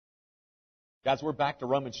Guys, we're back to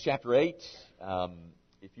Romans chapter 8.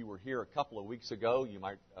 If you were here a couple of weeks ago, you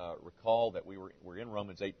might recall that we're in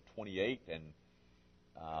Romans 8:28, and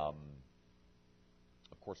of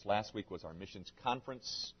course last week was our missions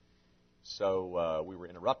conference, so we were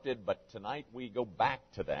interrupted, but tonight we go back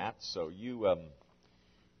to that, so you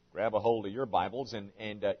grab a hold of your Bibles, and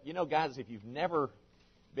you know, guys, if you've never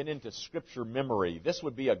been into Scripture memory, this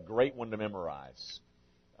would be a great one to memorize.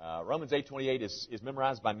 Romans 8:28 is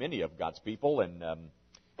memorized by many of God's people, and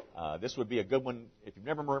this would be a good one. If you've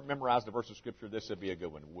never memorized a verse of Scripture, this would be a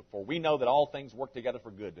good one. For we know that all things work together for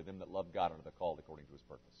good to them that love God and are called according to His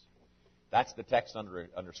purpose. That's the text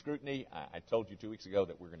under scrutiny. I told you 2 weeks ago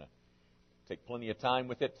that we're going to take plenty of time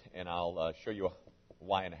with it, and I'll show you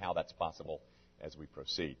why and how that's possible as we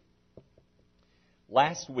proceed.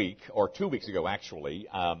 Last week, or 2 weeks ago actually,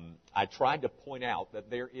 I tried to point out that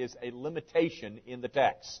there is a limitation in the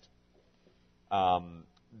text.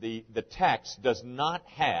 The text does not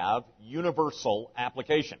have universal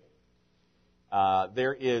application.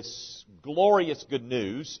 There is glorious good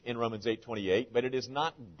news in Romans 8:28, but it is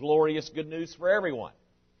not glorious good news for everyone.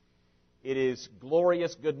 It is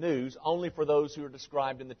glorious good news only for those who are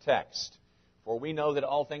described in the text. For we know that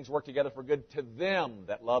all things work together for good to them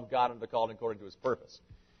that love God and are called according to His purpose.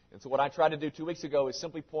 And so what I tried to do 2 weeks ago is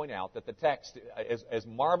simply point out that the text, as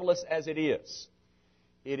marvelous as it is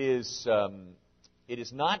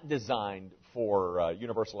not designed for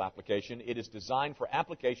universal application. It is designed for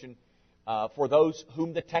application for those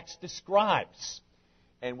whom the text describes.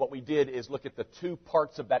 And what we did is look at the two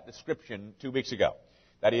parts of that description 2 weeks ago.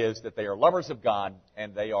 That is, that they are lovers of God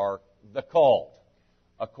and they are the called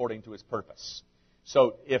according to His purpose.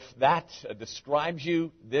 So if that describes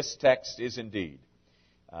you, this text is indeed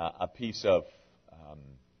a piece of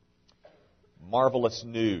marvelous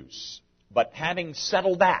news. But having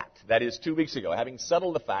settled that is 2 weeks ago, having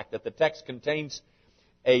settled the fact that the text contains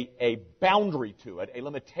a boundary to it, a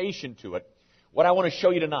limitation to it, what I want to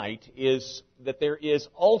show you tonight is that there is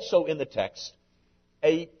also in the text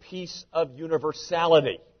a piece of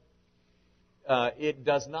universality. It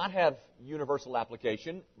does not have universal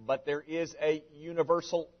application, but there is a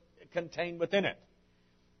universal contained within it.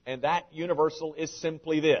 And that universal is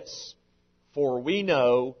simply this: for we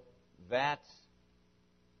know that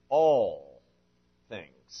all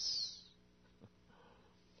things,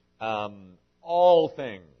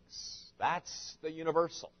 that's the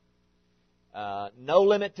universal. No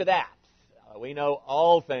limit to that. We know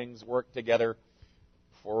all things work together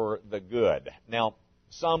for the good. Now,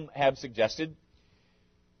 some have suggested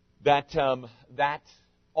that that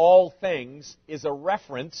all things is a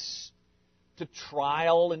reference to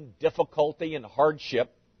trial and difficulty and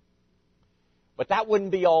hardship, but that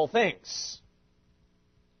wouldn't be all things.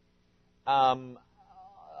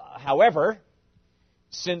 However,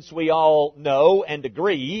 since we all know and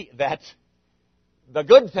agree that the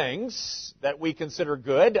good things that we consider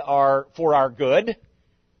good are for our good,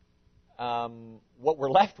 what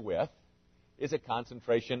we're left with is a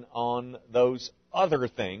concentration on those other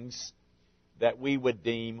things that we would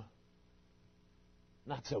deem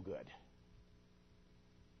not so good.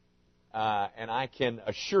 And I can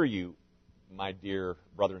assure you, my dear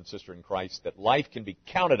brother and sister in Christ, that life can be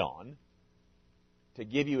counted on to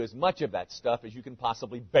give you as much of that stuff as you can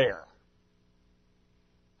possibly bear.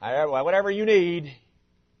 Whatever you need,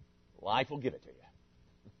 life will give it to you.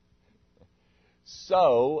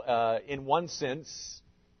 So, in one sense,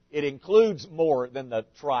 it includes more than the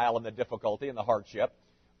trial and the difficulty and the hardship,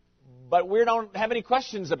 but we don't have any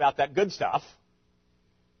questions about that good stuff.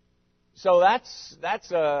 So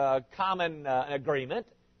that's a common agreement.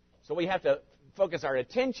 So we have to focus our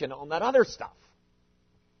attention on that other stuff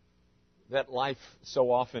that life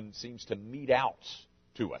so often seems to mete out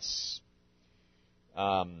to us.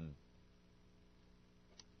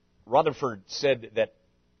 Rutherford said that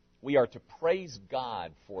we are to praise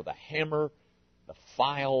God for the hammer, the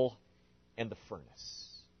file, and the furnace.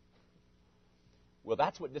 Well,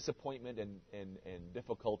 that's what disappointment and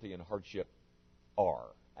difficulty and hardship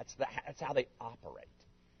are. That's how they operate.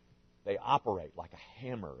 They operate like a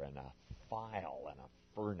hammer and a file and a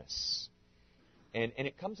furnace. And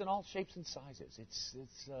it comes in all shapes and sizes.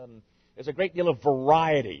 There's a great deal of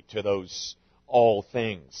variety to those all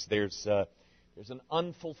things. There's an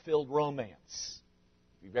unfulfilled romance.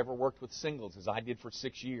 If you've ever worked with singles, as I did for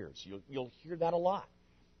 6 years, you'll hear that a lot.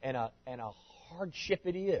 And a hardship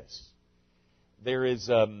it is. There is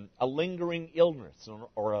a lingering illness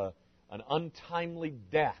or an untimely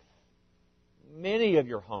death. Many of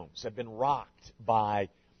your homes have been rocked by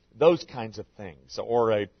those kinds of things,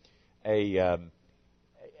 or an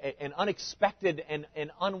unexpected and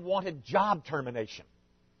unwanted job termination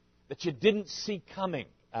that you didn't see coming,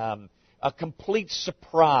 a complete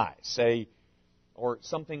surprise, or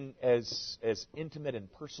something as intimate and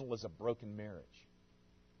personal as a broken marriage,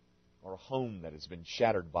 or a home that has been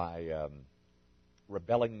shattered by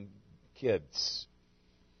rebelling kids,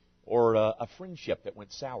 or a friendship that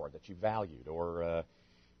went sour that you valued, or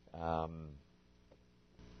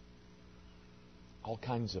all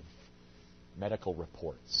kinds of medical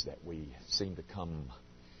reports that we seem to come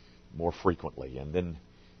more frequently, and then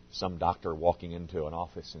some doctor walking into an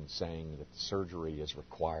office and saying that surgery is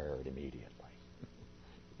required immediately.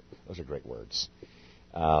 Those are great words.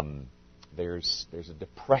 There's a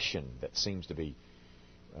depression that seems to be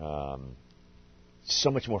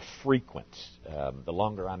so much more frequent the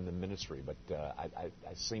longer I'm in ministry, but I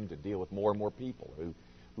seem to deal with more and more people who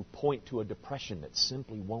point to a depression that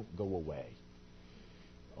simply won't go away,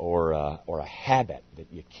 or a habit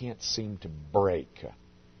that you can't seem to break.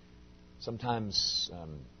 Sometimes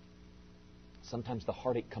the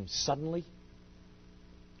heartache comes suddenly.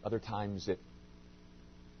 Other times it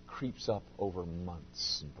creeps up over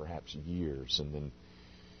months and perhaps years, and then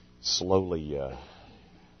slowly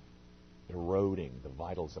eroding the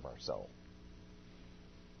vitals of our soul.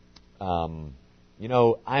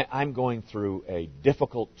 I'm going through a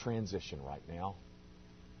difficult transition right now.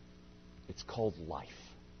 It's called life.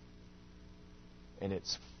 And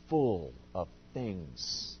it's full of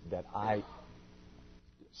things that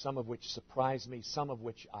some of which surprise me, some of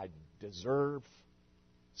which I deserve,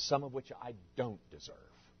 some of which I don't deserve,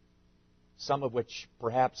 some of which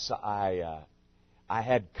perhaps I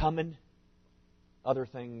had coming, other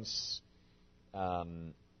things I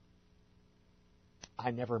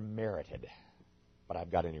never merited, but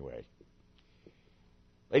I've got anyway.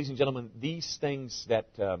 Ladies and gentlemen, these things that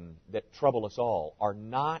trouble us all are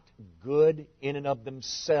not good in and of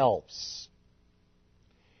themselves.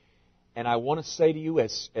 And I want to say to you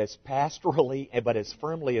as pastorally, but as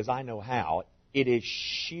firmly as I know how, it is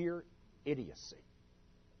sheer idiocy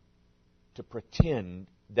to pretend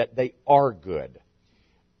that they are good.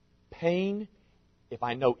 Pain, if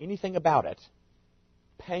I know anything about it,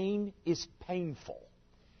 pain is painful.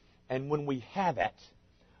 And when we have it,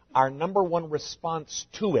 our number one response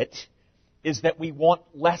to it is that we want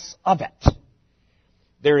less of it.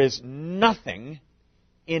 There is nothing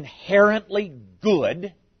inherently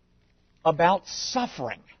good about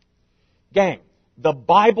suffering. Gang, the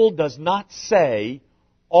Bible does not say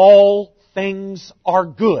all things are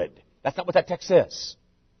good. That's not what that text says.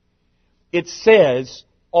 It says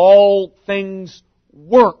all things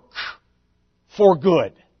work for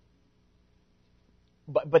good.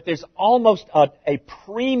 But there's almost a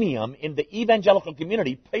premium in the evangelical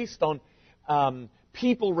community based on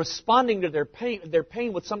people responding to their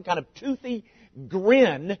pain with some kind of toothy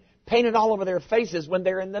grin painted all over their faces when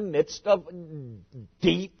they're in the midst of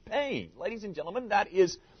deep pain. Ladies and gentlemen, that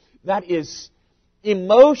is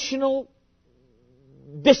emotional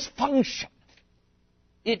dysfunction.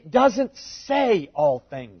 It doesn't say all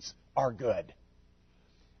things are good.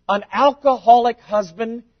 An alcoholic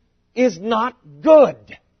husband is not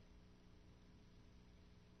good.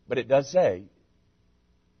 But it does say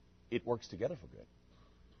it works together for good.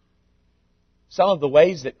 Some of the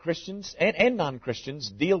ways that Christians and non-Christians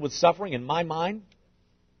deal with suffering, in my mind,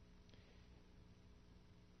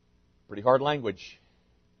 pretty hard language.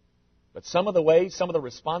 But some of the ways, some of the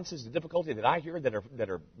responses to difficulty that I hear that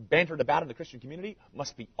are bantered about in the Christian community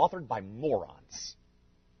must be authored by morons.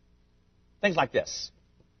 Things like this.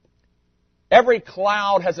 Every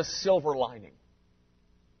cloud has a silver lining.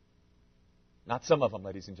 Not some of them,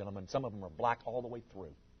 ladies and gentlemen. Some of them are black all the way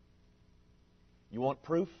through. You want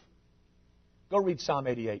proof? Go read Psalm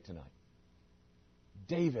 88 tonight.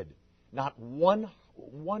 David, not one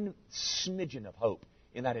smidgen of hope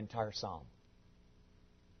in that entire psalm.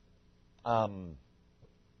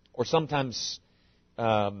 Or sometimes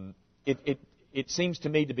it seems to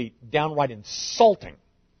me to be downright insulting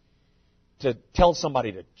to tell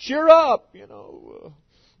somebody to cheer up,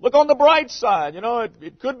 look on the bright side,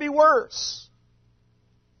 it could be worse.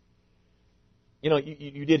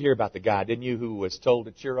 You did hear about the guy, didn't you, who was told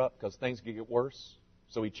to cheer up because things could get worse?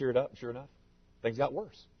 So he cheered up, and sure enough, things got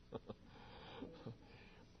worse.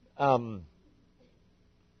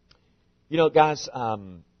 Guys,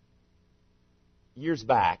 years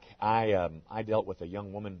back, I dealt with a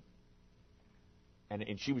young woman,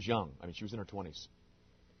 and she was young. I mean, she was in her 20s.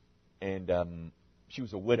 And she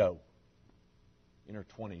was a widow in her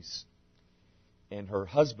 20s. And her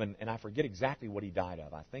husband, and I forget exactly what he died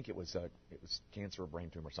of. I think it was cancer or brain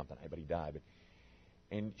tumor or something, but he died.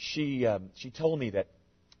 And she told me that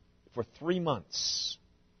for 3 months,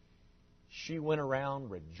 she went around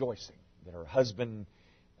rejoicing that her husband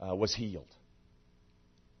was healed.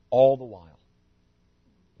 All the while,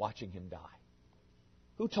 watching him die.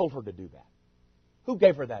 Who told her to do that? Who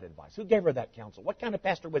gave her that advice? Who gave her that counsel? What kind of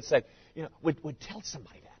pastor would say, would tell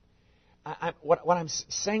somebody that? What I'm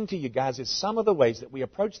saying to you guys is some of the ways that we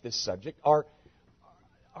approach this subject are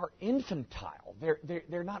infantile.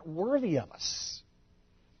 They're not worthy of us.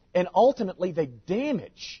 And ultimately, they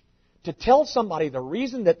damage. To tell somebody the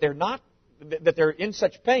reason that they're in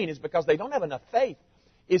such pain is because they don't have enough faith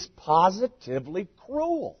is positively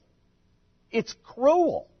cruel. It's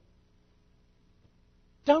cruel.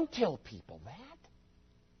 Don't tell people that.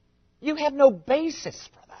 You have no basis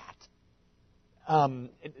for that.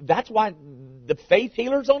 That's why the faith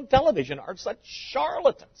healers on television are such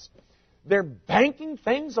charlatans. They're banking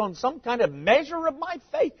things on some kind of measure of my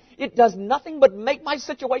faith. It does nothing but make my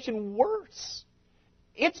situation worse.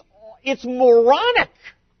 It's moronic,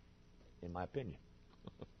 in my opinion.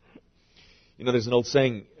 There's an old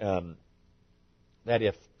saying that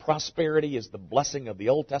if prosperity is the blessing of the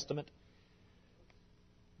Old Testament,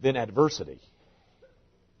 then adversity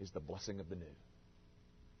is the blessing of the New.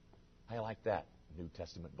 I like that, New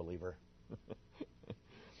Testament believer.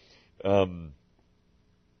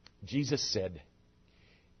 Jesus said,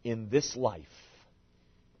 in this life,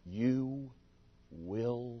 you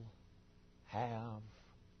will have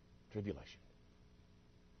tribulation.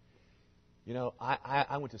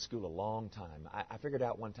 I went to school a long time. I figured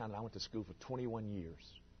out one time that I went to school for 21 years.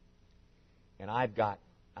 And I've got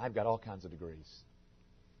all kinds of degrees.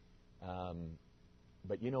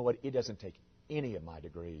 But you know what? It doesn't take any of my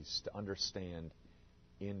degrees to understand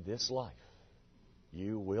in this life,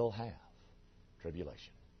 you will have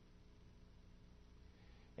tribulation.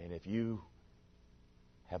 And if you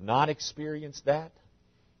have not experienced that,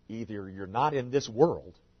 either you're not in this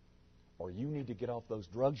world or you need to get off those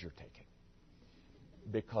drugs you're taking.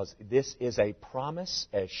 Because this is a promise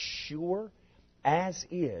as sure as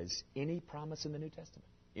is any promise in the New Testament.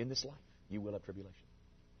 In this life, you will have tribulation.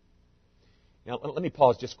 Now, let me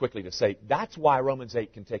pause just quickly to say, that's why Romans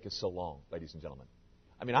 8 can take us so long, ladies and gentlemen.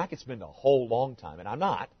 I mean, I could spend a whole long time, and I'm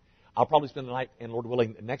not. I'll probably spend the night, and Lord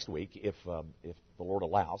willing, next week, if the Lord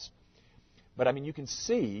allows. But, I mean, you can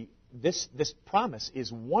see this promise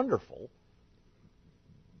is wonderful,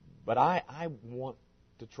 but I want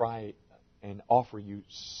to try and offer you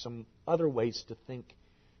some other ways to think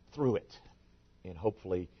through it, and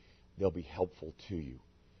hopefully they'll be helpful to you.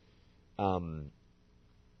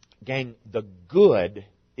 Gang, the good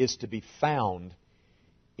is to be found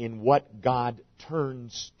in what God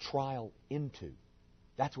turns trial into.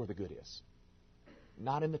 That's where the good is.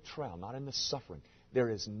 Not in the trial, not in the suffering. There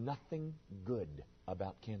is nothing good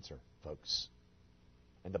about cancer, folks.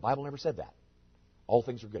 And the Bible never said that. All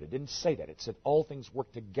things are good. It didn't say that. It said all things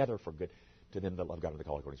work together for good to them that love God and the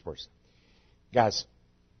called according to His purpose. Guys,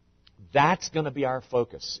 that's going to be our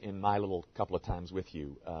focus in my little couple of times with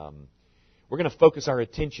you. We're going to focus our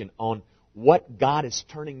attention on what God is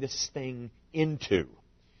turning this thing into.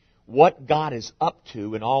 What God is up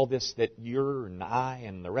to in all this that you and I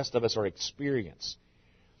and the rest of us are experiencing.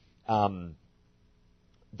 The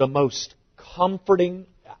most comforting,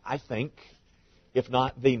 I think, if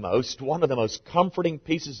not the most, one of the most comforting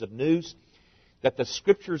pieces of news that the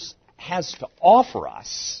Scriptures has to offer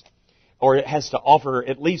us, or it has to offer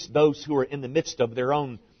at least those who are in the midst of their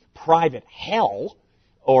own private hell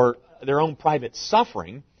or their own private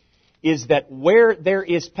suffering, is that where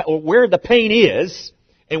the pain is,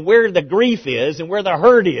 and where the grief is, and where the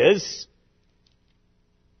hurt is,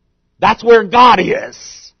 that's where God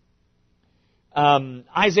is.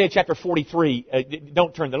 Isaiah chapter 43.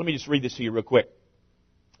 Don't turn there. Let me just read this to you real quick.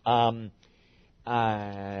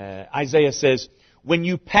 Isaiah says, when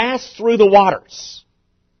you pass through the waters,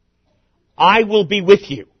 I will be with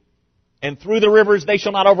you. And through the rivers, they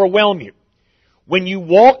shall not overwhelm you. When you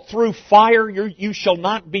walk through fire, you shall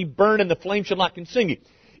not be burned, and the flame shall not consume you.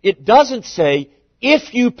 It doesn't say,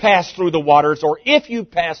 if you pass through the waters, or if you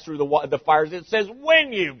pass through the fires. It says,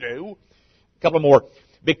 when you do. A couple more.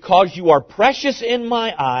 Because you are precious in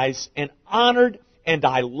my eyes, and honored, and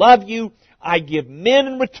I love you, I give men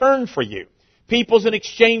in return for you, peoples in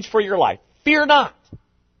exchange for your life. Fear not,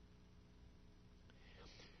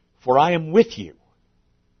 for I am with you.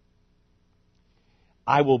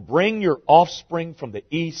 I will bring your offspring from the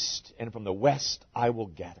east, and from the west I will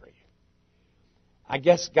gather you. I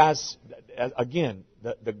guess, guys, again,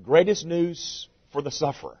 the greatest news for the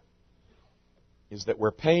sufferer is that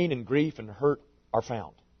where pain and grief and hurt are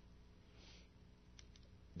found,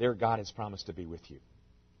 there God has promised to be with you.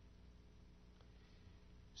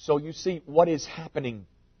 So you see, what is happening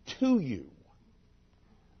to you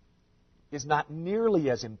is not nearly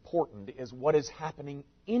as important as what is happening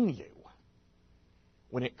in you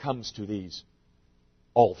when it comes to these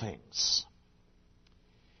all things.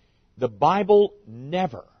 The Bible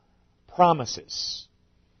never promises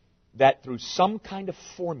that through some kind of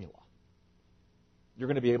formula you're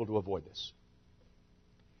going to be able to avoid this.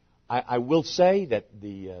 I will say that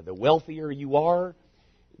the wealthier you are,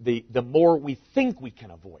 the more we think we can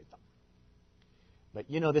avoid them. But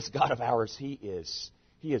you know, this God of ours, He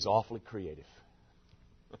is awfully creative.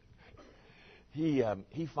 He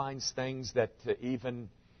finds things that even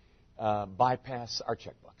bypass our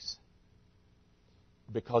checkbooks.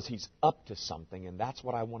 Because He's up to something, and that's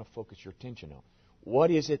what I want to focus your attention on. What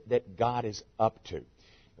is it that God is up to?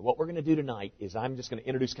 And what we're going to do tonight is I'm just going to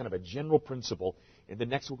introduce kind of a general principle, and then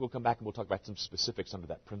next week we'll come back and we'll talk about some specifics under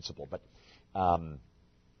that principle. But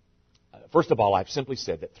first of all, I've simply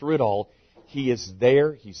said that through it all, He is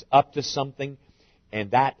there, He's up to something,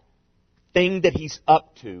 and that thing that He's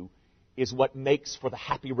up to is what makes for the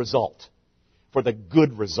happy result, for the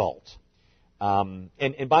good result.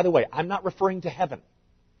 And by the way, I'm not referring to heaven.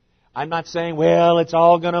 I'm not saying, well, it's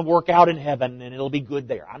all going to work out in heaven and it'll be good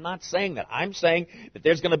there. I'm not saying that. I'm saying that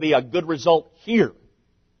there's going to be a good result here.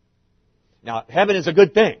 Now, heaven is a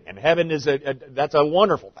good thing, and heaven is that's a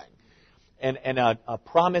wonderful thing, and a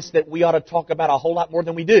promise that we ought to talk about a whole lot more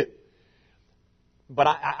than we do. But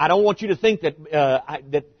I don't want you to think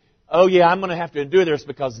that oh yeah, I'm going to have to endure this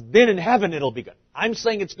because then in heaven it'll be good. I'm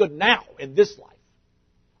saying it's good now in this life.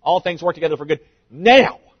 All things work together for good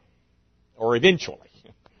now, or eventually.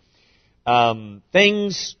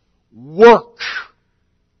 Things work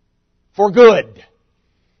for good.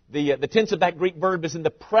 The tense of that Greek verb is in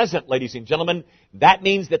the present, ladies and gentlemen. That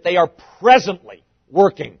means that they are presently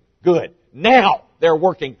working good. Now they're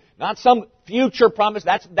working. Not some future promise.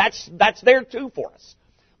 That's there too for us.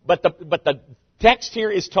 But the text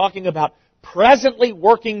here is talking about presently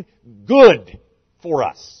working good for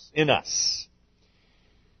us, in us.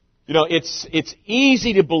 You know, it's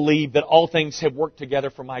easy to believe that all things have worked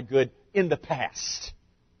together for my good in the past.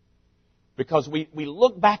 Because we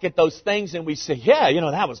look back at those things and we say, yeah, you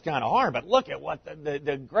know, that was kind of hard, but look at what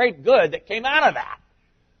the great good that came out of that.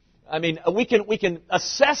 I mean, we can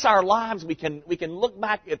assess our lives, we can look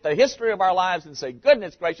back at the history of our lives and say,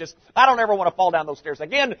 goodness gracious, I don't ever want to fall down those stairs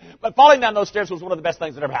again, but falling down those stairs was one of the best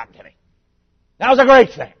things that ever happened to me. That was a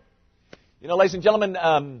great thing. You know, ladies and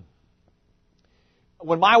gentlemen,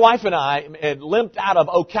 when my wife and I had limped out of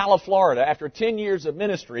Ocala, Florida, after 10 years of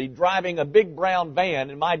ministry, driving a big brown van,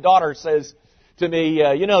 and my daughter says to me,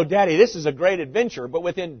 you know, Daddy, this is a great adventure, but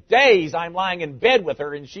within days I'm lying in bed with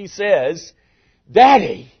her, and she says,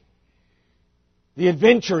 Daddy, the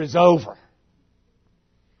adventure is over.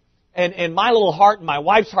 And my little heart and my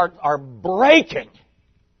wife's heart are breaking.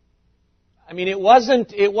 I mean, it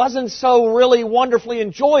wasn't so really wonderfully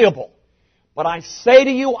enjoyable. But I say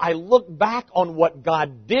to you, I look back on what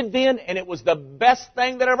God did then, and it was the best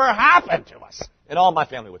thing that ever happened to us. And all my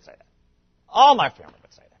family would say that. All my family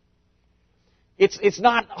would say that. It's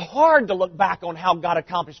not hard to look back on how God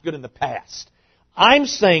accomplished good in the past. I'm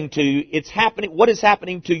saying to you, it's happening. What is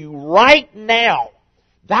happening to you right now?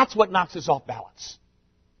 That's what knocks us off balance.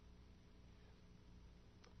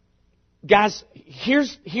 Guys,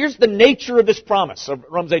 here's the nature of this promise of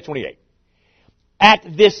Romans 8:28. At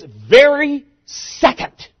this very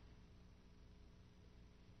second,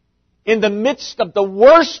 in the midst of the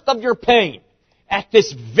worst of your pain, at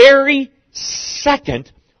this very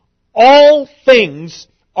second, all things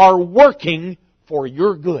are working for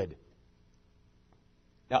your good.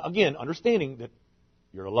 Now, again, understanding that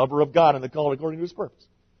you're a lover of God and the called according to His purpose.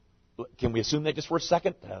 Can we assume that just for a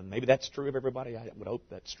second? Maybe that's true of everybody. I would hope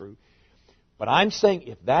that's true. But I'm saying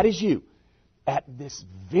if that is you, at this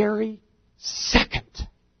very second,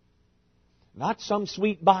 not some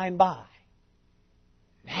sweet by and by,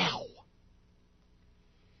 now,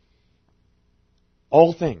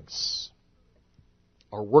 all things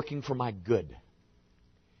are working for my good.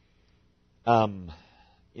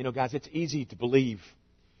 You know, guys, it's easy to believe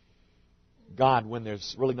God when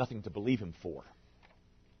there's really nothing to believe Him for.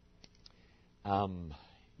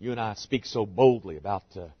 You and I speak so boldly about,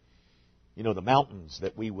 you know, the mountains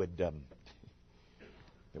that we would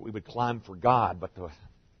climb for God, but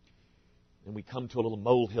then we come to a little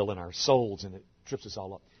molehill in our souls and it trips us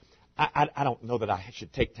all up. I don't know that I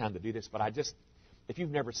should take time to do this, but if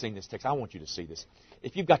you've never seen this text, I want you to see this.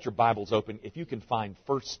 If you've got your Bibles open, if you can find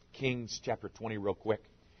 1 Kings chapter 20 real quick,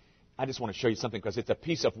 I just want to show you something because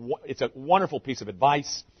it's a wonderful piece of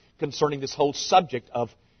advice concerning this whole subject of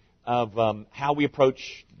how we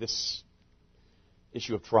approach this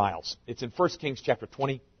issue of trials. It's in 1 Kings chapter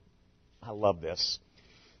 20. I love this.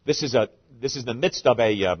 This is in the midst of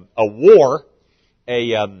a war,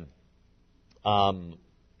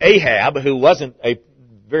 Ahab, who wasn't a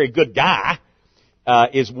very good guy,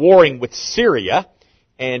 is warring with Syria,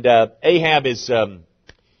 and Ahab is,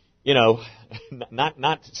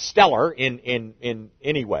 not stellar in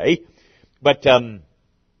any way. But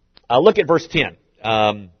look at verse 10.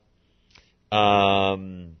 I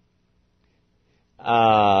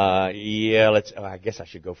guess I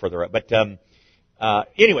should go further up. But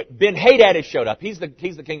anyway, Ben-Hadad has showed up. He's the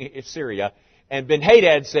king of Syria. And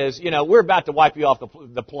Ben-Hadad says, we're about to wipe you off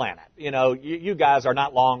the planet. You guys are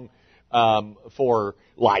not long for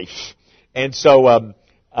life. And so,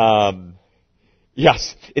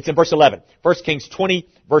 yes, it's in verse 11. 1 Kings 20,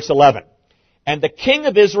 verse 11. And the king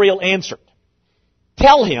of Israel answered,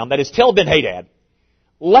 tell Ben-Hadad,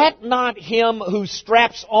 let not him who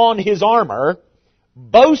straps on his armor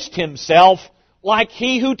boast himself like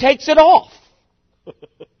he who takes it off. Do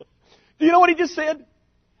you know what he just said?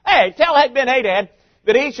 Hey, tell Ben-Hadad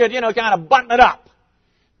that he should, kind of button it up.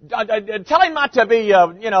 Tell him not to be,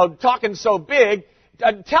 talking so big.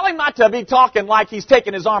 Tell him not to be talking like he's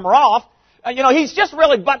taking his armor off. He's just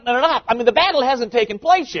really buttoning it up. I mean, the battle hasn't taken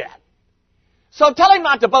place yet. So tell him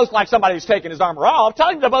not to boast like somebody who's taking his armor off. Tell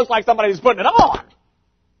him to boast like somebody who's putting it on.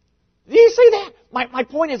 Do you see that? My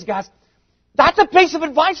point is, guys, that's a piece of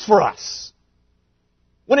advice for us.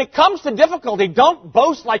 When it comes to difficulty, don't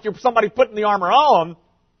boast like you're somebody putting the armor on,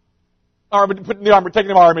 or taking the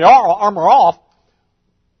armor off.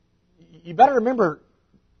 You better remember,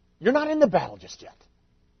 you're not in the battle just yet.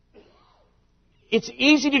 It's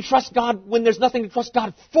easy to trust God when there's nothing to trust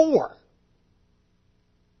God for.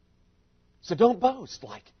 So don't boast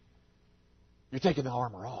like you're taking the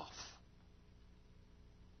armor off.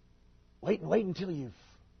 Wait until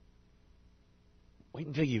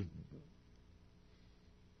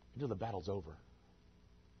the battle's over.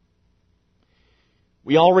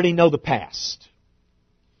 We already know the past.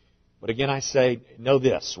 But again, I say, know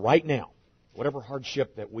this, right now, whatever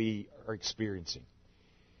hardship that we are experiencing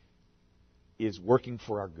is working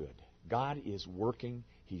for our good. God is working.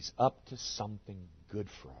 He's up to something good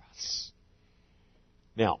for us.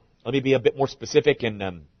 Now, let me be a bit more specific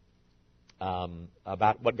and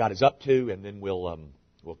about what God is up to, and then we'll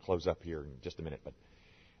close up here in just a minute. But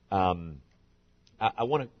I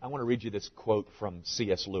want to read you this quote from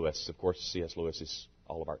C.S. Lewis. Of course, C.S. Lewis is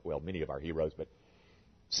many of our heroes, but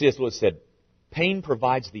C.S. Lewis said, "Pain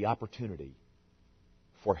provides the opportunity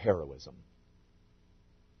for heroism."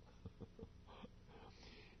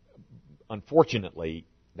 Unfortunately,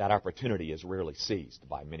 that opportunity is rarely seized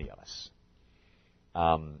by many of us.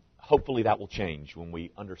 Hopefully that will change when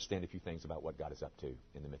we understand a few things about what God is up to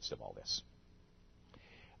in the midst of all this.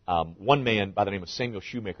 One man by the name of Samuel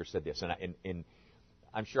Shoemaker said this, and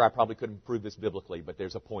I'm sure I probably couldn't prove this biblically, but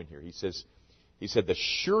there's a point here. He said, the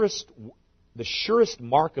surest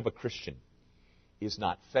mark of a Christian is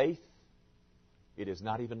not faith, it is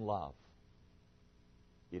not even love,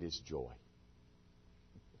 it is joy.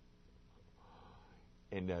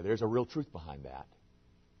 And there's a real truth behind that.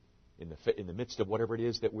 In the midst of whatever it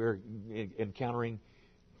is that we're encountering,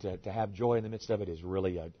 to have joy in the midst of it is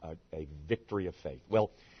really a victory of faith.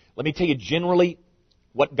 Well, let me tell you generally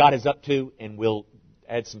what God is up to, and we'll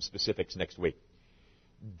add some specifics next week.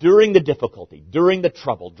 During the difficulty, during the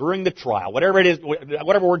trouble, during the trial, whatever it is,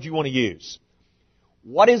 whatever word you want to use,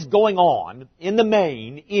 what is going on in the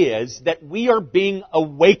main is that we are being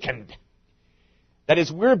awakened. That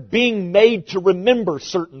is, we're being made to remember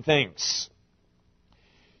certain things.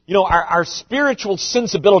 Our spiritual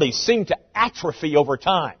sensibilities seem to atrophy over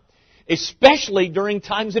time, especially during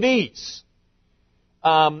times of ease.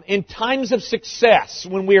 In times of success,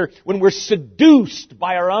 when we're seduced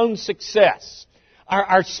by our own success,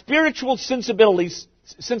 our spiritual sensibilities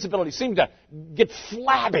seem to get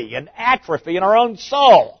flabby and atrophy in our own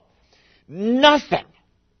soul. Nothing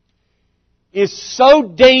is so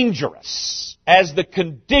dangerous as the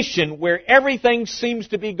condition where everything seems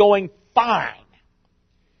to be going fine.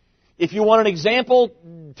 If you want an example,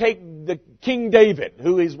 take the King David,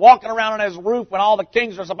 who is walking around on his roof when all the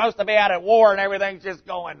kings are supposed to be out at war and everything's just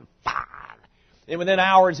going fine. And within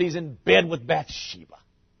hours, he's in bed with Bathsheba.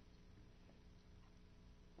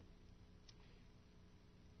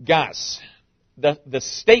 Guys, the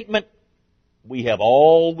statement, "we have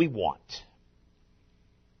all we want,"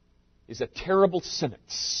 is a terrible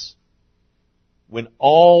sentence when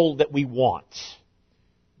all that we want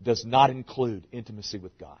does not include intimacy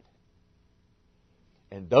with God.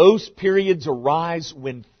 And those periods arise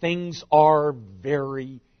when things are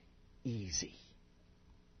very easy.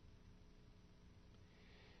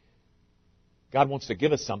 God wants to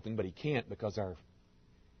give us something, but He can't because our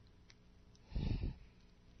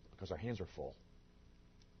hands are full.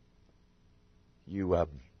 You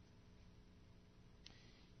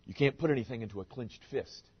can't put anything into a clenched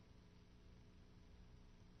fist.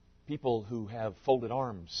 People who have folded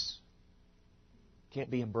arms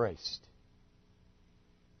can't be embraced.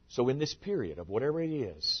 So in this period of whatever it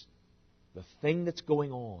is, the thing that's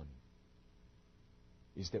going on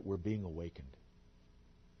is that we're being awakened.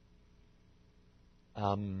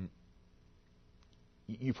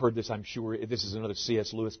 You've heard this, I'm sure. This is another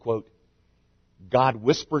C.S. Lewis quote. God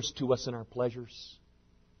whispers to us in our pleasures.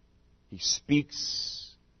 He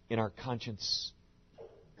speaks in our conscience,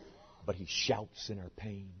 but He shouts in our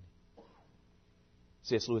pain.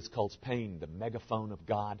 C.S. Lewis calls pain the megaphone of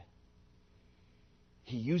God.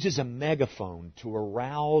 He uses a megaphone to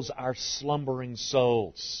arouse our slumbering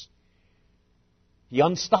souls. He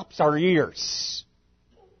unstops our ears.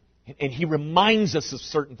 And He reminds us of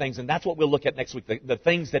certain things. And that's what we'll look at next week. The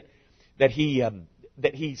things that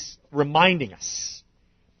He's reminding us.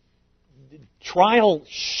 Trial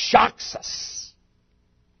shocks us.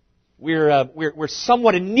 We're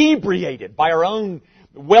somewhat inebriated by our own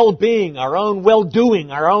well-being, our own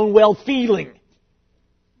well-doing, our own well-feeling.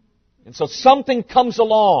 And so something comes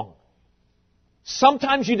along.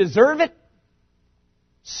 Sometimes you deserve it.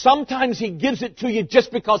 Sometimes He gives it to you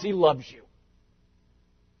just because He loves you.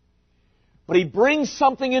 But He brings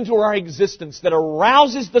something into our existence that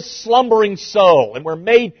arouses the slumbering soul. And we're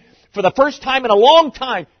made, for the first time in a long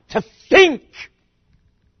time, to think.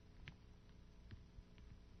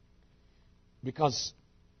 Because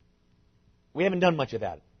we haven't done much of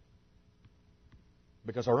that.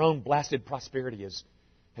 Because our own blasted prosperity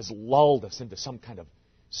has lulled us into some kind of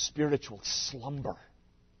spiritual slumber.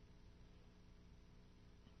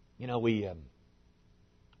 You know, we've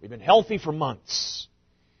been healthy for months.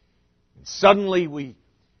 And suddenly we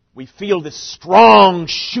feel this strong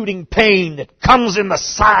shooting pain that comes in the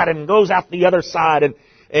side and goes out the other side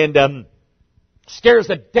and scares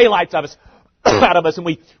the daylights out of us. And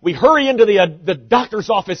we hurry into the doctor's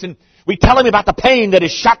office and we tell him about the pain that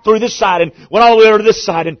is shot through this side and went all the way over to this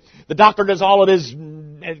side. And the doctor does all of his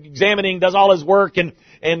examining, does all his work, and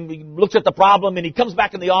he looks at the problem, and he comes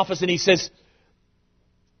back in the office and he says,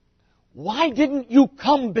 "Why didn't you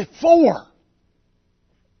come before?"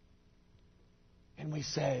 And we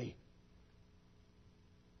say,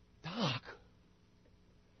 "Doc,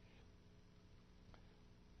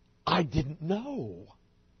 I didn't know."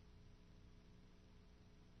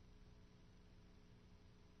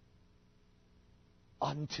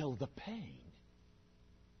 Until the pain.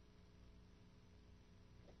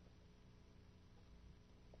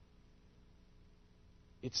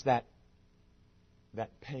 It's that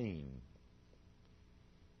pain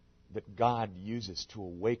that God uses to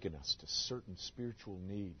awaken us to certain spiritual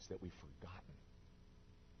needs that we've forgotten.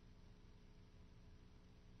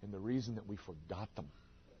 And the reason that we forgot them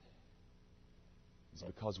is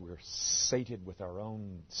because we're sated with our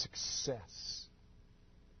own success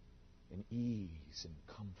and ease and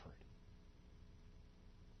comfort.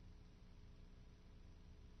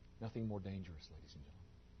 Nothing more dangerous, ladies and gentlemen.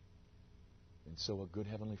 And so a good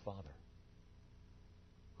Heavenly Father,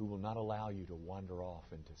 who will not allow you to wander off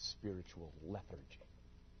into spiritual lethargy,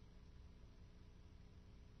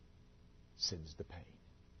 sends the pain.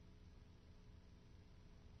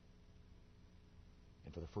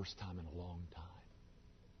 And for the first time in a long time,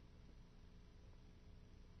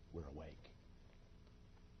 we're awake.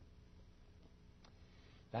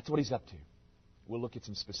 That's what He's up to. We'll look at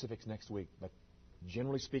some specifics next week, but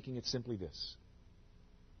generally speaking, it's simply this.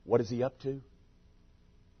 What is He up to?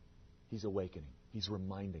 He's awakening. He's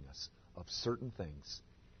reminding us of certain things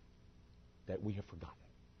that we have forgotten.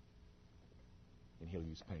 And He'll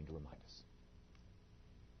use pain to remind us.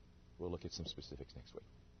 We'll look at some specifics next week.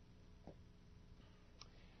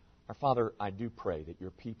 Our Father, I do pray that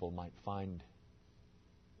Your people might find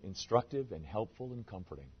instructive and helpful and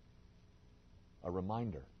comforting a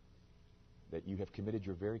reminder that You have committed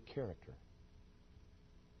Your very character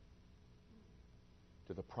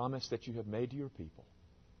to the promise that You have made to Your people,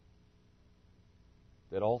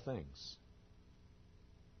 that all things,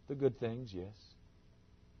 the good things, yes,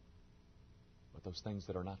 but those things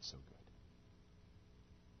that are not so good,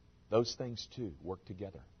 those things too work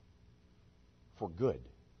together for good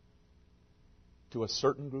to a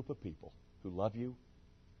certain group of people who love You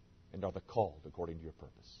and are the called according to Your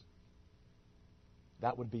purpose.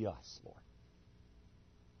 That would be us, Lord.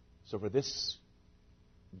 So for this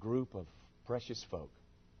group of precious folk,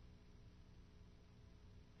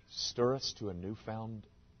 stir us to a newfound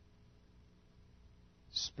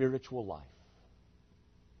spiritual life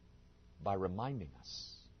by reminding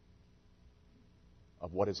us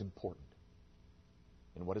of what is important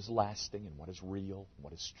and what is lasting and what is real and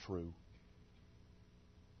what is true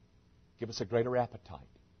Give us a greater appetite,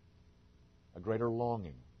 a greater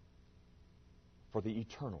longing for the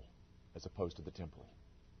eternal as opposed to the temporal.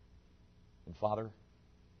 And Father,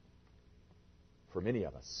 for many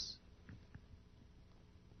of us,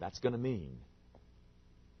 that's going to mean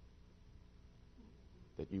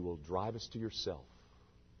that you will drive us to yourself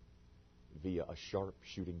via a sharp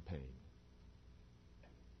shooting pain.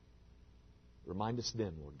 Remind us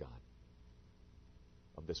then, Lord God,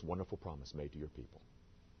 of this wonderful promise made to your people.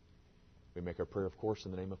 We make our prayer, of course,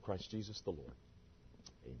 in the name of Christ Jesus the Lord.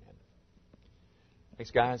 Amen. Thanks,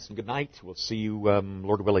 guys, and good night. We'll see you,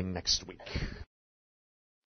 Lord willing, next week.